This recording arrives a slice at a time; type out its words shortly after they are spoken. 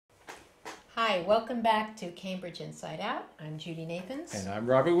Hi, welcome back to Cambridge Inside Out. I'm Judy Nathans. And I'm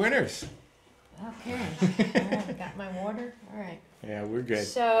Robert Winters. Okay, all right, I got my water. All right. Yeah, we're good.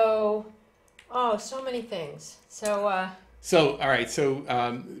 So, so many things. So, all right.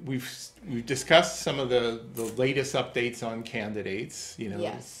 So we've discussed some of the latest updates on candidates. You know,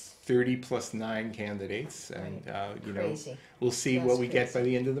 yes. 30 plus 9 candidates, and you know, crazy. we'll see what we get by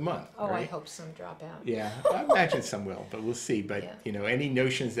the end of the month. Oh, right? I hope some drop out. Yeah, I imagine some will, but we'll see. But Yeah. you know, any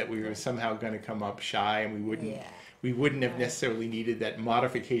notions that we were somehow going to come up shy and we wouldn't have necessarily needed that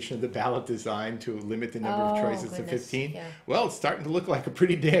modification of the ballot design to limit the number of choices to 15. Yeah. Well, it's starting to look like a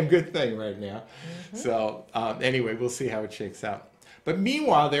pretty damn good thing right now. So anyway, we'll see how it shakes out. But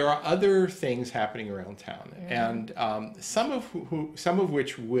meanwhile, there are other things happening around town, and some of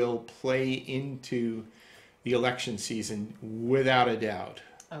which will play into the election season without a doubt.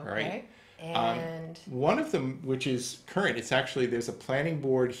 Okay. Right? And One of them, which is current, there's a planning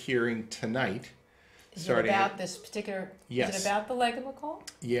board hearing tonight. is it about this particular? Yes. Is it about the leg of McCall?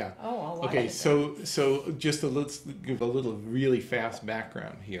 Yeah. Oh, I'll watch Okay, it so just let's give a little really fast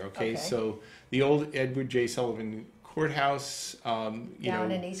background here. Okay, so the old Edward J. Sullivan Courthouse, down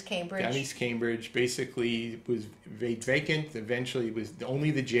in East Cambridge. Down East Cambridge, basically was vacant. Eventually, it was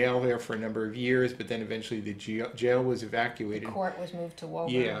only the jail there for a number of years, but then eventually the jail was evacuated. The court was moved to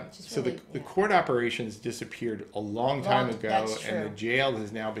Woburn. Yeah, so the court operations disappeared a long time ago, that's true. and the jail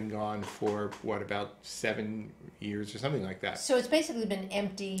has now been gone for what, about 7 years or something like that. So it's basically been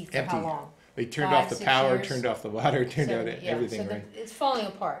empty for how long? They turned 5, off the 6 power, years? turned off the water, turned out everything, so right? It's falling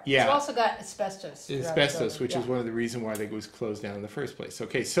apart. Yeah. It's also got asbestos. Asbestos, which is one of the reasons why they was closed down in the first place.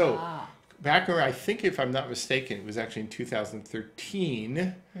 Okay, so back around, I think if I'm not mistaken, it was actually in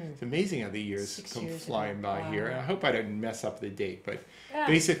 2013. It's amazing how the years come flying by here. And I hope I didn't mess up the date, but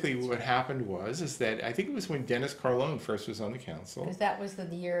basically what happened is that I think it was when Dennis Carlone first was on the council. Because that was the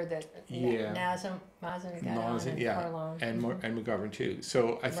year that Mazen got on and Carlone. And McGovern too.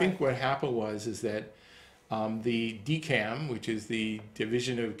 So I think what happened is that the DCAM, which is the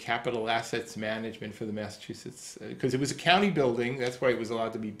Division of Capital Assets Management for the Massachusetts, because it was a county building, that's why it was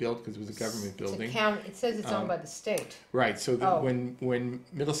allowed to be built, because it was a government building. It says it's owned by the state. Right, so when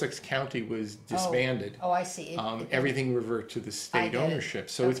Middlesex County was disbanded, I see. everything reverted to the state ownership.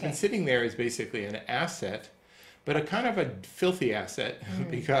 So it's been sitting there as basically an asset, but a kind of a filthy asset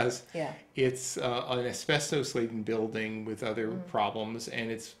because it's an asbestos-laden building with other problems,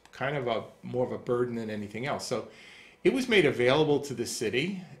 and it's kind of more of a burden than anything else. So it was made available to the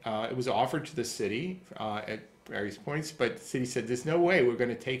city. It was offered to the city at various points, but the city said, there's no way we're going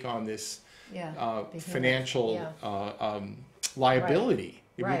to take on this financial liability.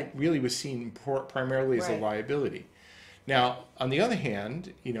 It really was seen primarily as a liability. Now, on the other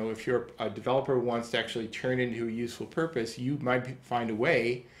hand, you know, if you're a developer who wants to actually turn it into a useful purpose, you might find a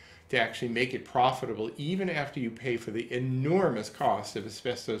way to actually make it profitable even after you pay for the enormous cost of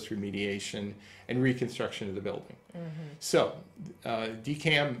asbestos remediation and reconstruction of the building. So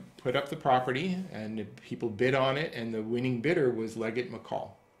DCAM put up the property and people bid on it, and the winning bidder was Leggett McCall.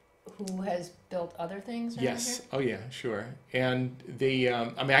 Who has built other things around here? Oh yeah, sure. And they, I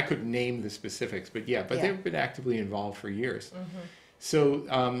mean, I couldn't name the specifics, but they've been actively involved for years.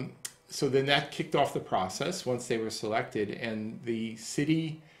 So, so then that kicked off the process once they were selected, and the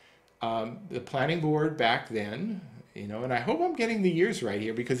city, the planning board back then, you know, and I hope I'm getting the years right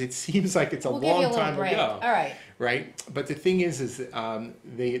here because it seems like it's a long time ago. All right. Right? But the thing is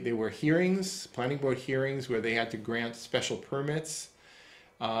they were hearings, planning board hearings, where they had to grant special permits.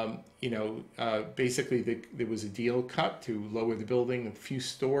 You know, basically there was a deal cut to lower the building a few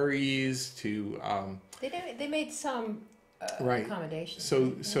stories to... They made some accommodations.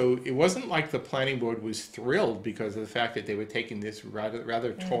 So it wasn't like the planning board was thrilled because of the fact that they were taking this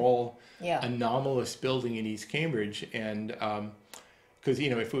rather tall, anomalous building in East Cambridge, and because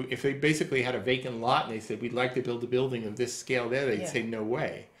you know, if they basically had a vacant lot and they said we'd like to build a building of this scale there, they'd say no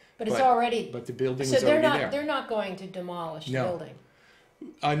way. But it's already. But the building is already there. They're not going to demolish the building.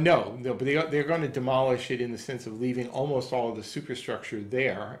 No, but they're going to demolish it in the sense of leaving almost all of the superstructure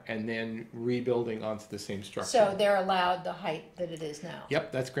there and then rebuilding onto the same structure. So they're allowed the height that it is now.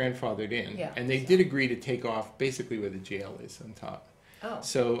 Yep, that's grandfathered in. Yeah, and they did agree to take off basically where the jail is on top. Oh.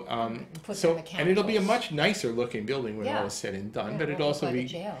 So, and it'll be a much nicer looking building when all is said and done, but it'll also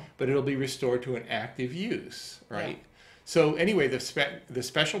be, but it'll be restored to an active use, right? So anyway, the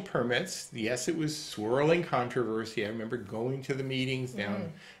special permits, yes, it was swirling controversy. I remember going to the meetings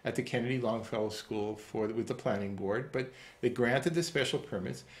down at the Kennedy Longfellow School with the planning board, but they granted the special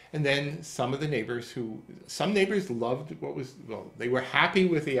permits. And then some neighbors loved they were happy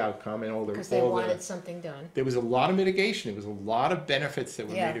with the outcome and all the... Because they wanted something done. There was a lot of mitigation. There was a lot of benefits that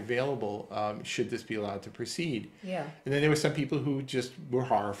were made available should this be allowed to proceed. Yeah. And then there were some people who just were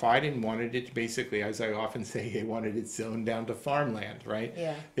horrified and wanted it to basically, as I often say, they wanted it zoned down to farmland, right?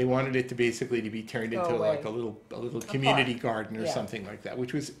 Yeah. They wanted it to basically be turned into like a little community garden or something like that,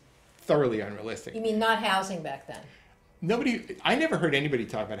 which was thoroughly unrealistic. You mean not housing back then? I never heard anybody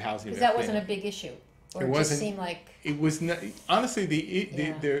talk about housing back Because that then. wasn't a big issue. Or It it just wasn't- seemed like... It was not, honestly,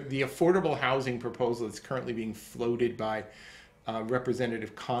 the affordable housing proposal that's currently being floated by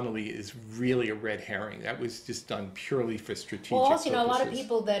Representative Connolly is really a red herring. That was just done purely for strategic Well, also, purposes. a lot of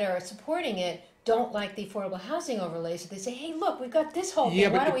people that are supporting it don't like the affordable housing overlay, so they say, hey, look, we've got this whole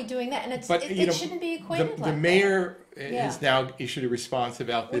thing, why are we doing that? And it shouldn't be equated like that. The mayor has now issued a response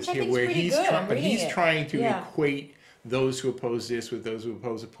about this here, where he's trying to equate those who oppose this with those who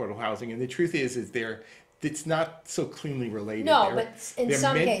oppose affordable housing. And the truth is it's not so cleanly related. No, but in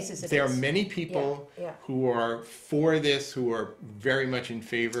some cases it is. There are many people who are for this, who are very much in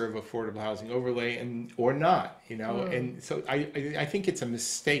favor of affordable housing overlay, or not, And so I think it's a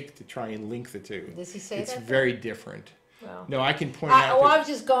mistake to try and link the two. Does he say it's that? It's very different. Well, no, I can point out. I was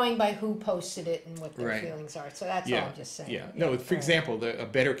just going by who posted it and what their feelings are. So that's all I'm just saying. Yeah. No, for example, the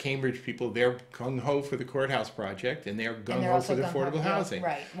Better Cambridge people, they're gung-ho for the courthouse project, and they're gung-ho for the affordable housing.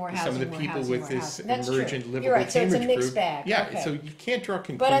 Right, more housing, some of the people with this emergent livable You're right, so it's a Cambridge mixed group. bag. Yeah, Okay. so you can't draw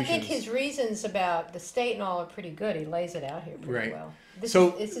conclusions. But I think his reasons about the state and all are pretty good. He lays it out here pretty well. This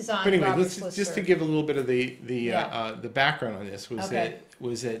is on but anyway, Robert's just to give a little bit of the background on this was that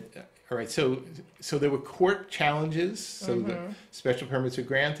all right, so there were court challenges. So the special permits were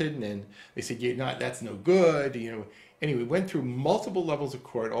granted, and then they said, that's no good. Anyway, went through multiple levels of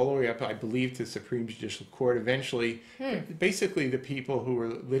court, all the way up, I believe, to Supreme Judicial Court. Eventually, basically, the people who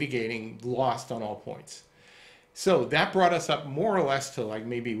were litigating lost on all points. So that brought us up more or less to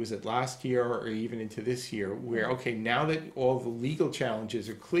maybe was it last year or even into this year, where now that all the legal challenges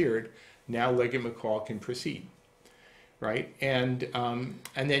are cleared, now Leggett McCall can proceed. Right, and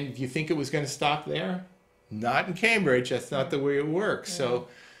then do you think it was going to stop there? Not in Cambridge. That's not the way it works. So,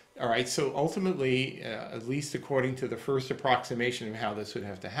 all right. So ultimately, at least according to the first approximation of how this would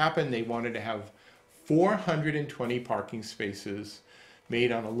have to happen, they wanted to have 420 parking spaces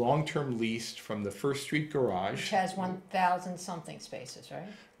made on a long-term lease from the First Street garage, which has 1,000 something spaces,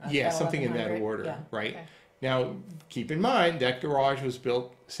 right? Yeah, something in that order, right? Okay. Now, keep in mind that garage was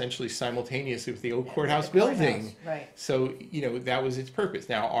built essentially simultaneously with the old courthouse building. Right. So, that was its purpose.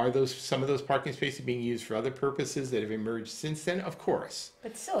 Now, are some of those parking spaces being used for other purposes that have emerged since then? Of course.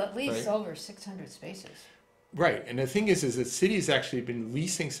 But still, at least over 600 spaces. Right. And the thing is the city has actually been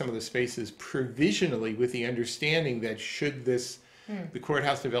leasing some of the spaces provisionally with the understanding that should the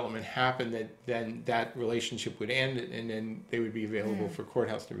courthouse development happen, then that relationship would end, and then they would be available for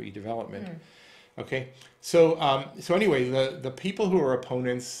courthouse redevelopment. Okay, so anyway, the people who are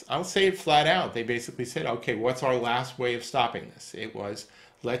opponents, I'll say it flat out, they basically said, okay, what's our last way of stopping this? It was,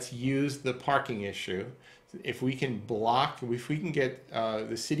 let's use the parking issue. If we can get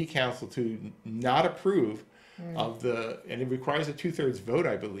the city council to not approve of and it requires a 2/3 vote,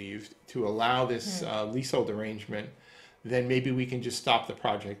 I believe, to allow this leasehold arrangement, then maybe we can just stop the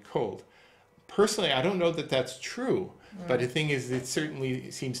project cold. Personally, I don't know that that's true. But the thing is, it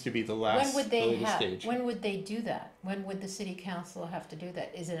certainly seems to be the latest stage. When would they do that? When would the city council have to do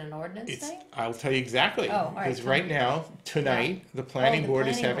that? Is it an ordinance thing? I'll tell you exactly. Because right now, tonight, the planning board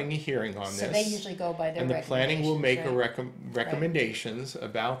is having a hearing on this. So they usually go by their recommendations. And the planning will make recommendations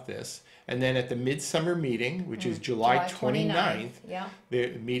about this. And then at the midsummer meeting, which is July 29th,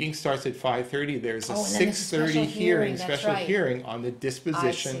 the meeting starts at 5:30. There's a 6:30 special hearing on the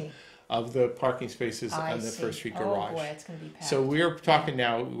disposition of the parking spaces on the First Street garage. Oh boy, it's going to be packed. So we're talking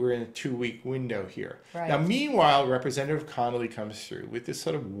now, we're in a 2-week window here. Right. Now, meanwhile, Representative Connolly comes through with this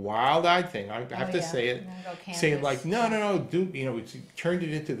sort of wild-eyed thing. I have to say it, saying like, no, it's turned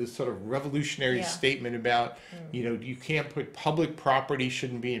it into this sort of revolutionary statement about, you can't put public property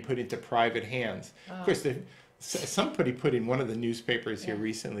shouldn't be put into private hands. Of course, somebody put in one of the newspapers here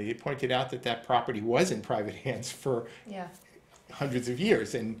recently, they pointed out that property was in private hands for hundreds of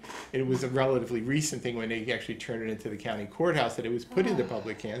years, and it was a relatively recent thing when they actually turned it into the county courthouse that it was put into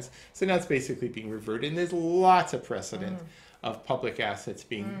public hands. So now it's basically being reverted, and there's lots of precedent of public assets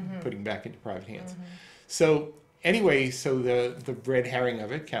being putting back into private hands. So anyway, so the red herring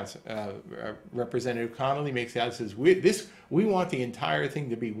of it, Representative Connolly makes out, says, we want the entire thing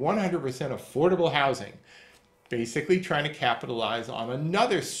to be 100% affordable housing, basically trying to capitalize on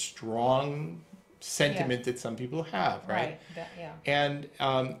another strong sentiment that some people have, right? Yeah. And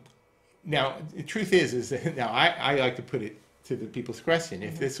now, the truth is that now I like to put it to the people's question.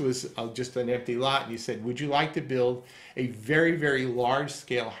 If this was just an empty lot and you said, would you like to build a very, very large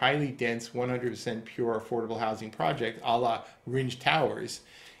scale, highly dense, 100% pure affordable housing project a la Ringe Towers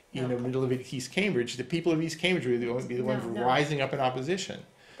in the middle of East Cambridge, the people of East Cambridge would be the ones rising up in opposition.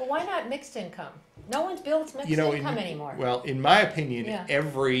 But why not mixed income? No one's built mixed income anymore. Well, in my opinion,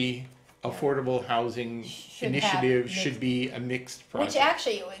 every affordable housing initiative should be a mixed project. Which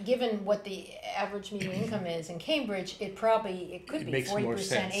actually, given what the average median income is in Cambridge, it could be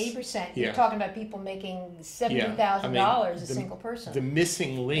 40%, 80%. You're talking about people making $70,000 a single person. The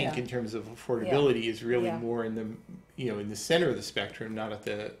missing link in terms of affordability is really more in the in the center of the spectrum, not at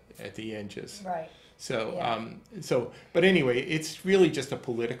the edges. Right. So, but anyway, it's really just a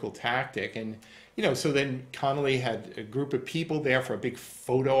political tactic, and so then Connolly had a group of people there for a big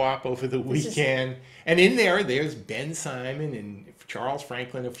photo op over the weekend, and in there's Ben Simon and Charles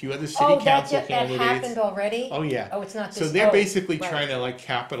Franklin, a few other city council candidates. That happened already? Oh yeah. Oh, it's not this. So they're basically trying to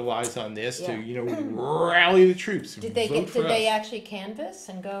capitalize on this to rally the troops. Did they actually canvass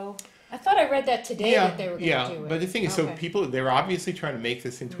and go? I thought I read that today that they were going to do it. But the thing is, so they're obviously trying to make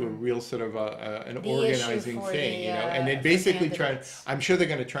this into a real sort of an organizing thing, and then basically I'm sure they're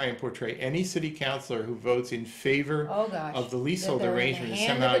going to try and portray any city councilor who votes in favor of the leasehold arrangement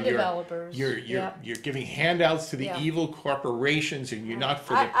somehow you're giving handouts to the evil corporations and you're not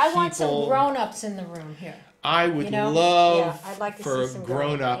for the people. I want some grown-ups in the room here. I would love for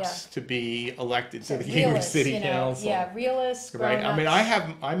grown-ups to be elected to the Cambridge City Council. Yeah, realists, right. I mean,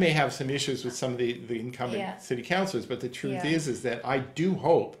 I may have some issues with some of the incumbent city councilors, but the truth is that I do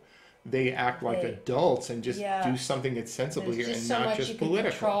hope they act like adults and just do something that's sensible here and not just political. You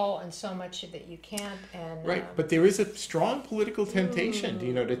can control and so much that you can't. And right, but there is a strong political temptation,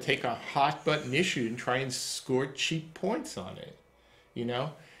 to take a hot button issue and try and score cheap points on it,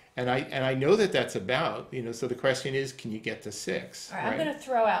 And I know that that's about, so the question is, can you get to 6? All right, I'm going to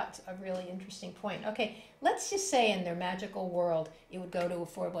throw out a really interesting point. Okay, let's just say in their magical world, it would go to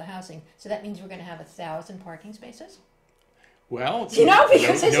affordable housing. So that means we're going to have 1,000 parking spaces? Well,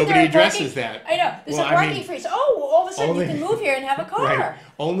 because nobody addresses that. I know. There's a parking freeze. Oh, all of a sudden you can move here and have a car. Right.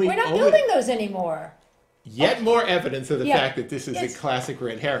 We're not building those anymore. Yet more evidence of the fact that this is a classic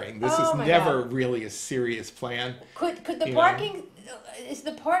red herring. This is never really a serious plan. Could the parking... Is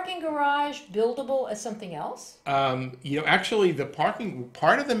the parking garage buildable as something else? Actually, the parking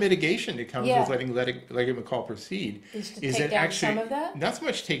part of the mitigation that comes with letting McCall proceed is to take down some of that. Not so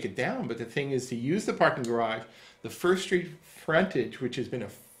much take it down, but the thing is to use the parking garage, the First Street frontage, which has been a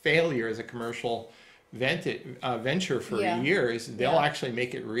failure as a commercial venture for years. They'll actually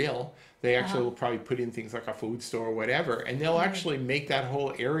make it real. They actually will probably put in things like a food store or whatever, and they'll actually make that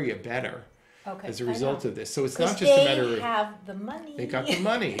whole area better. As a result of this, so it's not just a matter of they have the money. They got the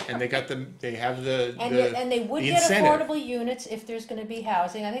money, and they have the and they would get incentive. affordable units if there's going to be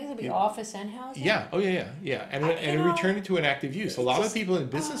housing. I think it's going to be office and housing. Yeah. Oh yeah. And return it to an active use. A lot of people in the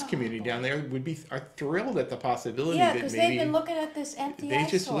business community down there are thrilled at the possibility that maybe they've been looking at this empty. They're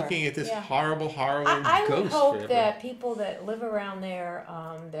just looking at this horrible I would ghost hope forever. that people that live around there,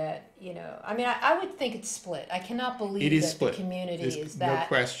 I would think it's split. I cannot believe that the community is that. No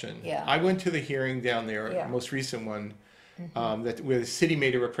question. Yeah. I went to the hearing down there, most recent one, where the city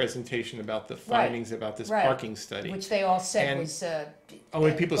made a representation about the findings about this parking study. Which they all said was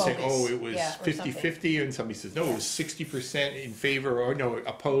and people say, it was 50-50, something. and somebody says, no, it was 60% in favor, or no,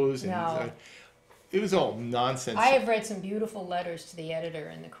 opposed. And, it was all nonsense. I have read some beautiful letters to the editor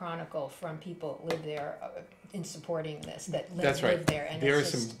in the Chronicle from people who live there in supporting this, that live there. And there are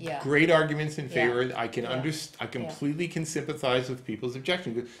some great arguments in favor. I can I completely can sympathize with people's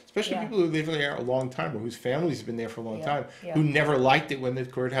objections, especially people who live there a long time or whose families have been there for a long time, who never liked it when the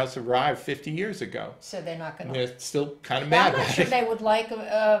courthouse arrived 50 years ago. So they're not going to. They're still kind of mad. I'm not sure they would like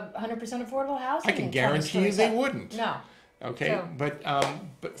 100% affordable housing. I can guarantee you they wouldn't. No. Okay, but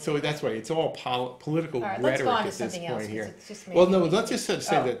so that's why it's all political rhetoric at this point here. Well, no, let's just say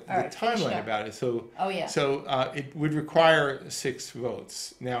that the timeline about it. So, it would require 6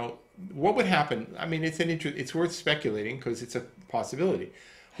 votes. Now, what would happen? I mean, it's worth speculating because it's a possibility.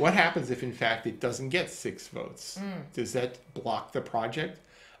 What happens if, in fact, it doesn't get 6 votes? Does that block the project?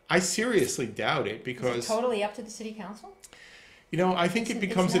 I seriously doubt it because is it totally up to the city council? You know, I think it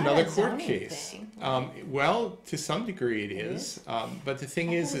becomes another court case. Thing. Well, to some degree it is. But the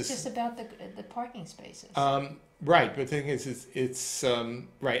thing is it's just about the parking spaces. Right, but the thing is, it's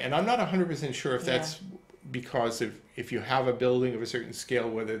right, and I'm not 100% sure if that's because if you have a building of a certain scale,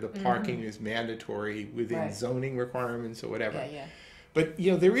 whether the parking is mandatory within zoning requirements or whatever. Yeah. But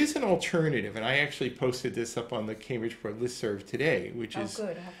you know, there is an alternative, and I actually posted this up on the Cambridge Court listserv today, which is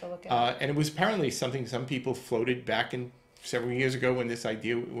good. I have to look at it. And it was apparently something some people floated back in several years ago when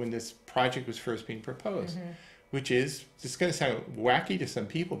this project was first being proposed, which is, it's going to sound wacky to some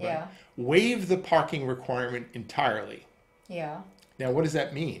people, but waive the parking requirement entirely. Yeah. Now, what does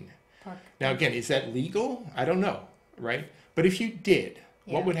that mean? Now, again, is that legal? I don't know, right? But if you did,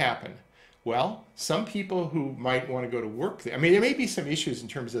 what would happen? Well, some people who might want to go to work there, I mean, there may be some issues in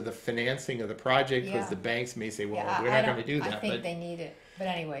terms of the financing of the project, because the banks may say, well, we're not going to do that. I think they need it. But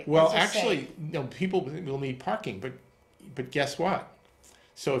anyway. Well, actually, no, people will need parking, but guess what?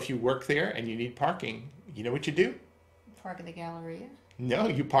 So if you work there and you need parking, you know what you do? Park at the Galleria? No,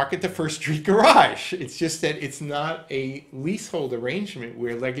 you park at the First Street garage. It's just that it's not a leasehold arrangement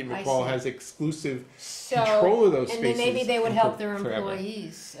where Leggett McCall has exclusive control of those spaces. And then maybe they would help their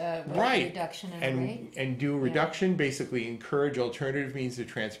employees with reduction in rate. And do a reduction, basically encourage alternative means of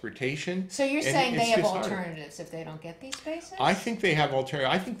transportation. So you're saying they have alternatives if they don't get these spaces? I think they have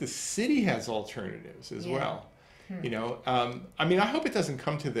alternatives. I think the city has alternatives as well. You know, I mean, I hope it doesn't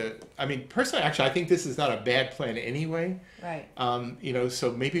come to the, I mean, personally, actually, I think this is not a bad plan anyway. Right. You know,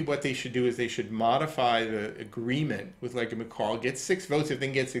 so maybe what they should do is they should modify the agreement with Leggett McCall, get 6 votes, if they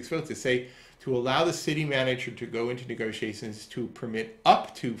can get 6 votes, to say, to allow the city manager to go into negotiations to permit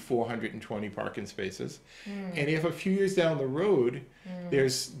up to 420 parking spaces. And if a few years down the road,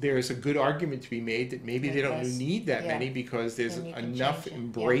 there's a good argument to be made that maybe they don't need that many because there's enough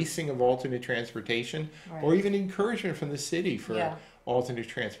embracing of alternate transportation or even encouragement from the city for alternate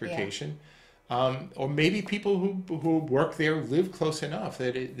transportation. Or maybe people who work there live close enough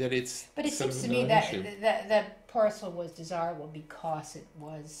that it's. But it seems to me that parcel was desirable because it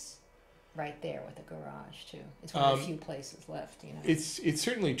was right there with a garage too. It's one of the few places left, you know. It's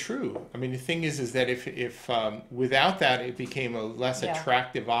certainly true. I mean, the thing is that if without that, it became a less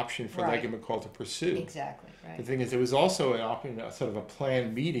attractive option for Leggett McCall to pursue. Exactly. Right. The thing is, there was also an option, sort of a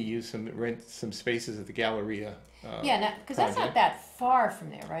plan B to use rent some spaces at the Galleria. Because that's not that far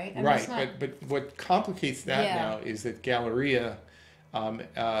from there, right? I mean, but what complicates that now is that Galleria,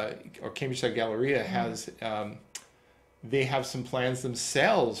 or Cambridge Galleria has. They have some plans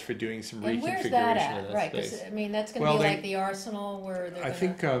themselves for doing some reconfiguration where's that at? of that right, space. I mean, that's going to be like the Arsenal where they're I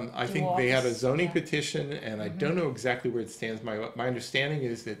think they had a zoning petition, and I don't know exactly where it stands. My understanding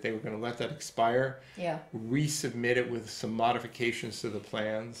is that they were going to let that expire, resubmit it with some modifications to the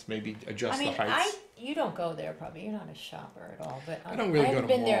plans, maybe adjust the heights. You don't go there probably. You're not a shopper at all, but I don't really I haven't go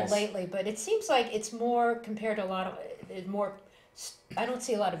to been malls. there lately. But it seems like it's more compared to a lot of more. I don't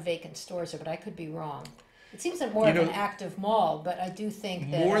see a lot of vacant stores there, but I could be wrong. It seems like more of an active mall, but I do think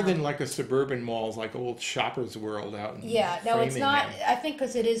that more than like a suburban mall, like old Shoppers World out in it's not. Now. I think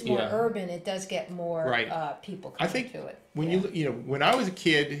because it is more urban, it does get more people coming to it. When when I was a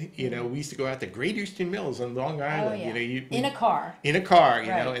kid, we used to go out to Great Eastern Mills on Long Island. In a car. In a car, you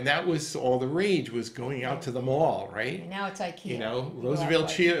know, and that was all the rage was going out to the mall, right? And now it's IKEA. Roosevelt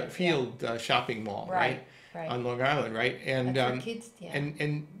Field shopping mall, right? On Long Island, right? And kids,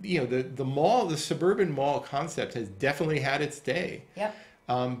 and the mall, the suburban mall concept has definitely had its day. Yep.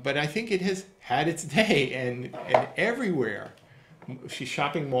 But I think it has had its day, and everywhere,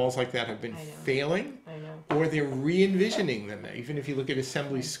 shopping malls like that have been failing, or they're re-envisioning them. Even if you look at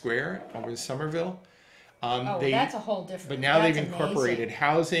Assembly Square over in Somerville. That's a whole different. But now they've incorporated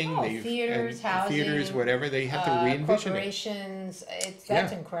housing, theaters, housing, theaters, whatever. They have to re-envision corporations.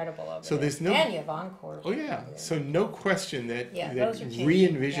 That's incredible. Over so there's and you have Encore. Oh yeah. So no question that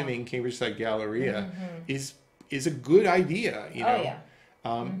re-envisioning Cambridge Galleria is a good idea.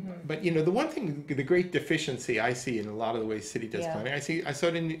 But the one thing, the great deficiency I see in a lot of the way the city does planning, I saw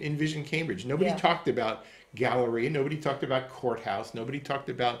it in Envision Cambridge. Nobody talked about Galleria, nobody talked about Courthouse, nobody talked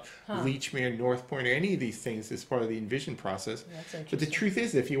about Lechmere, North Point, or any of these things as part of the Envision process. But the truth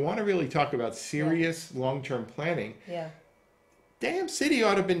is, if you want to really talk about serious long-term planning, damn city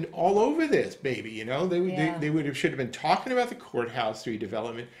ought to have been all over this, baby. They should have been talking about the Courthouse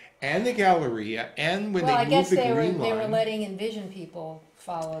redevelopment and the Galleria, and when they moved the Green Line. They were letting Envision people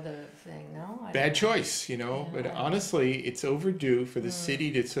follow the thing, no? Bad choice, but honestly, it's overdue for the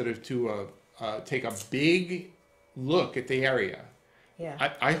city to sort of take a big look at the area.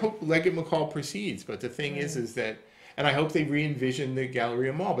 Yeah. I hope Leggett McCall proceeds, but the thing is that, and I hope they re-envision the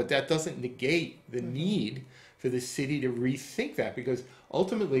Galleria Mall, but that doesn't negate the need for the city to rethink that, because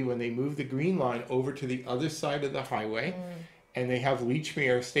ultimately when they move the Green Line over to the other side of the highway, and they have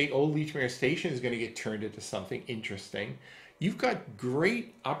Lechmere old Lechmere Station is going to get turned into something interesting. You've got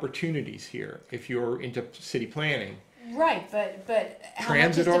great opportunities here if you're into city planning. Right, but how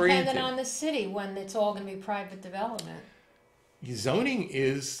much is dependent on the city when it's all going to be private development? Zoning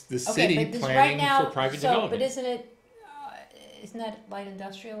is the city planning for private development. But isn't that light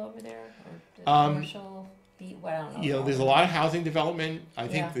industrial over there? Or commercial? Well, I don't know. You know, there's a lot of housing development. I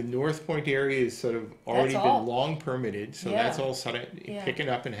think the North Point area is sort of already been long permitted, so that's all sort of picking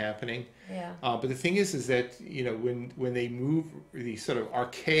up and happening. Yeah. But the thing is that, you know, when they move the sort of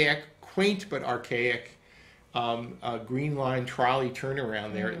quaint but archaic Green Line trolley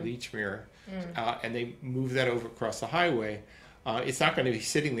turnaround there at Lechmere, and they move that over across the highway, it's not going to be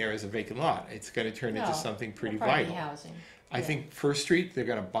sitting there as a vacant lot. It's going to turn into something pretty vital. Housing. I think First Street, they're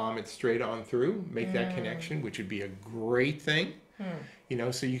going to bomb it straight on through, make that connection, which would be a great thing. You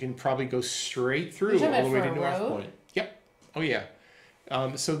know, so you can probably go straight through all the way to North Point. Yep. Oh, yeah.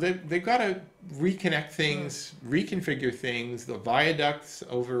 So they've got to reconnect things, reconfigure things. The viaducts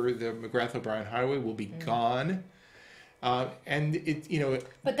over the McGrath O'Brien Highway will be gone. And it, you know.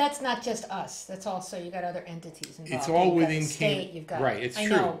 But that's not just us. That's also, you got other entities involved. It's all within state. You've got, right. It's I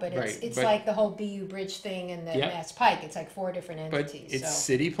true. know, but it's like the whole BU Bridge thing and the Mass Pike. It's like 4 different entities. But it's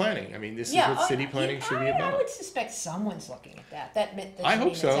city planning. I mean, this is what city planning should be about. I would suspect someone's looking at that. I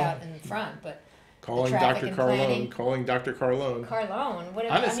hope so. It's out in front, but. Calling Dr. Carlone. Calling Dr. Carlone.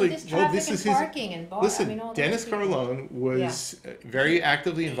 Whatever. Honestly, this traffic and parking and bar. Listen, Dennis Carlone was very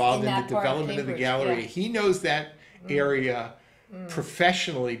actively involved in the development of the gallery. He knows that area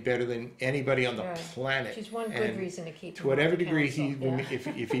professionally better than anybody on the planet. Which is one good reason to keep him to whatever on the degree council.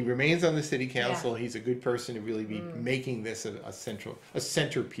 if he remains on the city council, he's a good person to really be making this a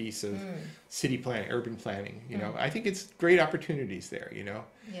centerpiece of city planning, urban planning. You know, I think it's great opportunities there. You know,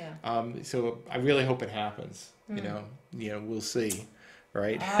 so I really hope it happens. You know, we'll see.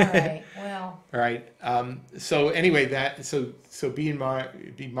 Right. All right. Well. All right. So anyway, so be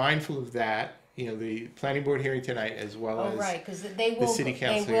mindful of that. You know, the planning board hearing tonight, as well as because they will city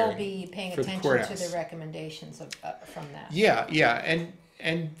council they will be paying attention to the recommendations from that. Yeah,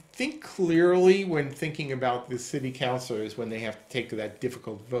 and think clearly when thinking about the city councilors when they have to take that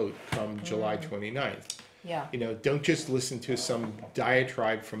difficult vote come July 29th. Yeah. You know, don't just listen to some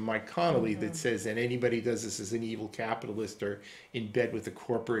diatribe from Mike Connolly that says that anybody does this as an evil capitalist or in bed with the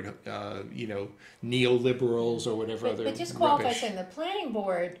corporate, neoliberals or whatever other But just qualify saying the planning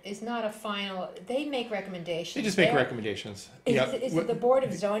board is not a final. They make recommendations. They just make recommendations. Is it the Board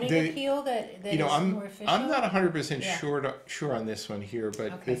of Zoning Appeal that is more official? I'm not 100% sure on this one here,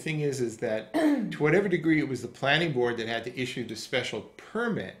 but the thing is that to whatever degree it was the planning board that had to issue the special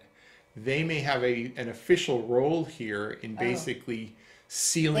permit, they may have an official role here in basically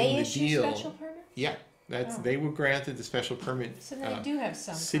sealing the deal. They issue special permits? Yeah, they were granted the special permit. So they do have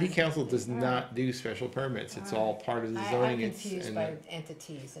some. City council does not do special permits. It's all part of the zoning. I'm confused by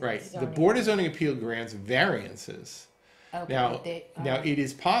entities. Right. The Board of Zoning Appeal grants variances. Okay, now it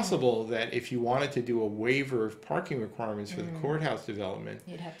is possible that if you wanted to do a waiver of parking requirements for the courthouse development,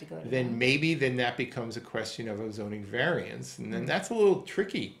 you'd have to go to then that becomes a question of a zoning variance, and then that's a little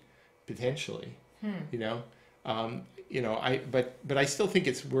tricky, potentially. But I still think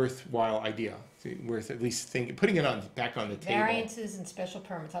it's worthwhile idea, worth at least putting it back on the table. Variances and special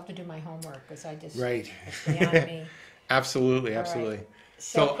permits. I'll have to do my homework because I just right. It's beyond me. Absolutely. Right.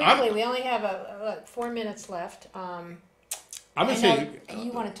 So quickly, we only have 4 minutes left. I'm going to say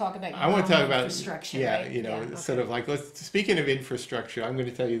you want to talk about. I want to talk about infrastructure. Yeah, right? Sort of like speaking of infrastructure, I'm going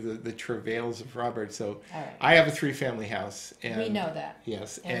to tell you the travails of Robert. So I have a 3-family house, and we know that.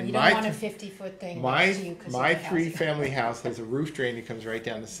 Yes, and you don't want a 50-foot thing. My 3-family house has a roof drain that comes right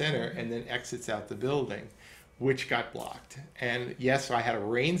down the center and then exits out the building, which got blocked. And yes, I had a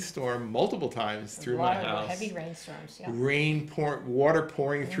rainstorm multiple times through my house. Heavy rainstorms, yeah. Water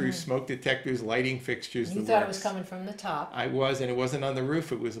pouring through smoke detectors, lighting fixtures. You thought it was coming from the top. I was, and it wasn't on the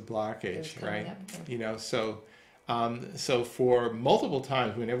roof. It was a blockage, right? So for multiple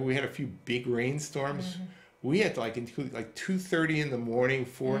times, whenever we had a few big rainstorms, we had to include 2:30 in the morning,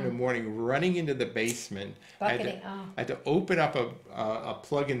 4 in the morning, running into the basement. I had to open up a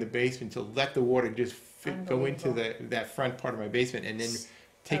plug in the basement to let the water just go into that front part of my basement, and then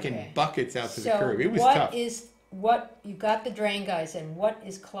taking buckets out to the curb. It was tough. You got the drain guys in. What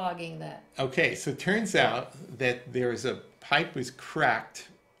is clogging that? Okay, so it turns out that there's a pipe was cracked.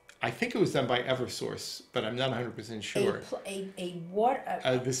 I think it was done by Eversource, but I'm not 100% sure.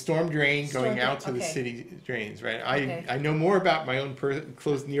 The storm drain going out to the city drains, right? I know more about my own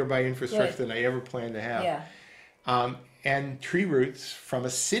close nearby infrastructure than I ever planned to have. Yeah. And tree roots from a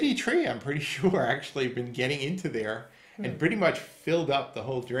city tree, I'm pretty sure, actually been getting into there and pretty much filled up the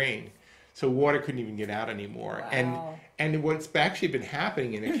whole drain. So water couldn't even get out anymore. Wow. And what's actually been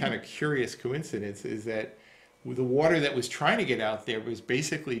happening in a kind of curious coincidence is that the water that was trying to get out there was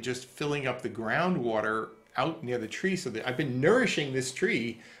basically just filling up the groundwater out near the tree. So that I've been nourishing this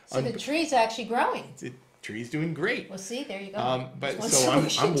tree. So the tree's actually growing. The tree's doing great. Well, see, there you go. But so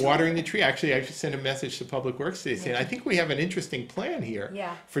I'm watering the tree. Actually, I sent a message to Public Works today saying, I think we have an interesting plan here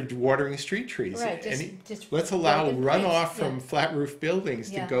for watering street trees. Right, just let's allow runoff from flat roof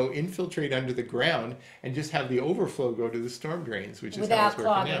buildings to go infiltrate under the ground and just have the overflow go to the storm drains, which is how it's working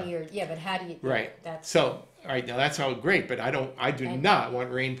now. But how do you? Right. So, all right, now that's all great, but I do not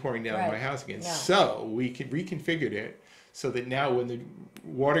want rain pouring down my house again. No. So we reconfigured it so that now when the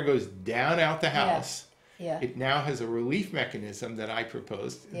water goes down out the house, it now has a relief mechanism that I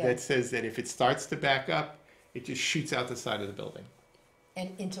proposed that says that if it starts to back up, it just shoots out the side of the building. And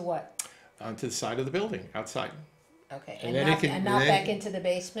into what? Onto the side of the building, outside. Okay, and not back into the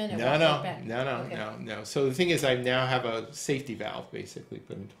basement? No. So the thing is, I now have a safety valve basically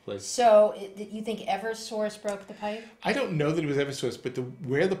put into place. So you think Eversource broke the pipe? I don't know that it was Eversource, but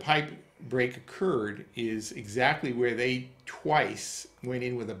where the pipe break occurred is exactly where they twice went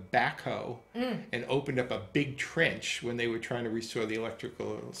in with a backhoe and opened up a big trench when they were trying to restore the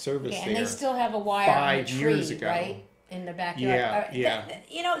electrical service there. And they still have a wire 5 years ago. Right? In the backyard.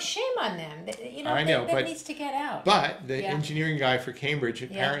 Shame on them. I know, that needs to get out. But the engineering guy for Cambridge,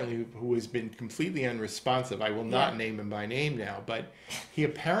 apparently, who has been completely unresponsive, I will not name him by name now, but he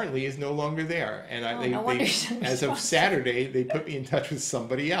apparently is no longer there. And as of Saturday, they put me in touch with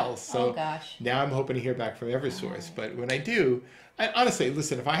somebody else. So now I'm hoping to hear back from Eversource. But when I do, honestly,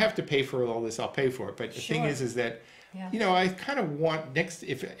 listen, if I have to pay for all this, I'll pay for it. But the thing is that I kind of want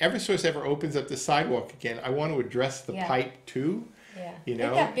if Eversource ever opens up the sidewalk again, I want to address the pipe too. Yeah. They've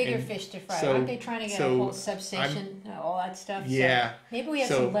got bigger fish to fry. Aren't they trying to get a whole substation, all that stuff? Yeah. So maybe we have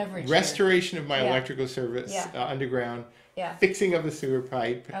some leverage restoration of my electrical service underground, fixing of the sewer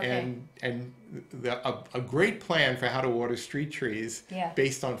pipe, and a great plan for how to water street trees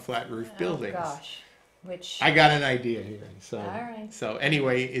based on flat roof buildings. Oh, gosh. Which I got an idea here. So, all right. So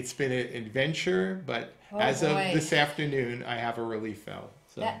anyway, it's been an adventure, but as of this afternoon, I have a relief valve.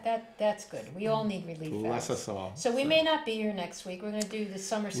 So that's good. We all need relief valves. Bless us all. So we may not be here next week. We're going to do the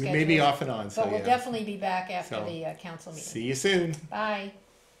summer schedule. We may be off and on. But we'll definitely be back after the council meeting. See you soon. Bye.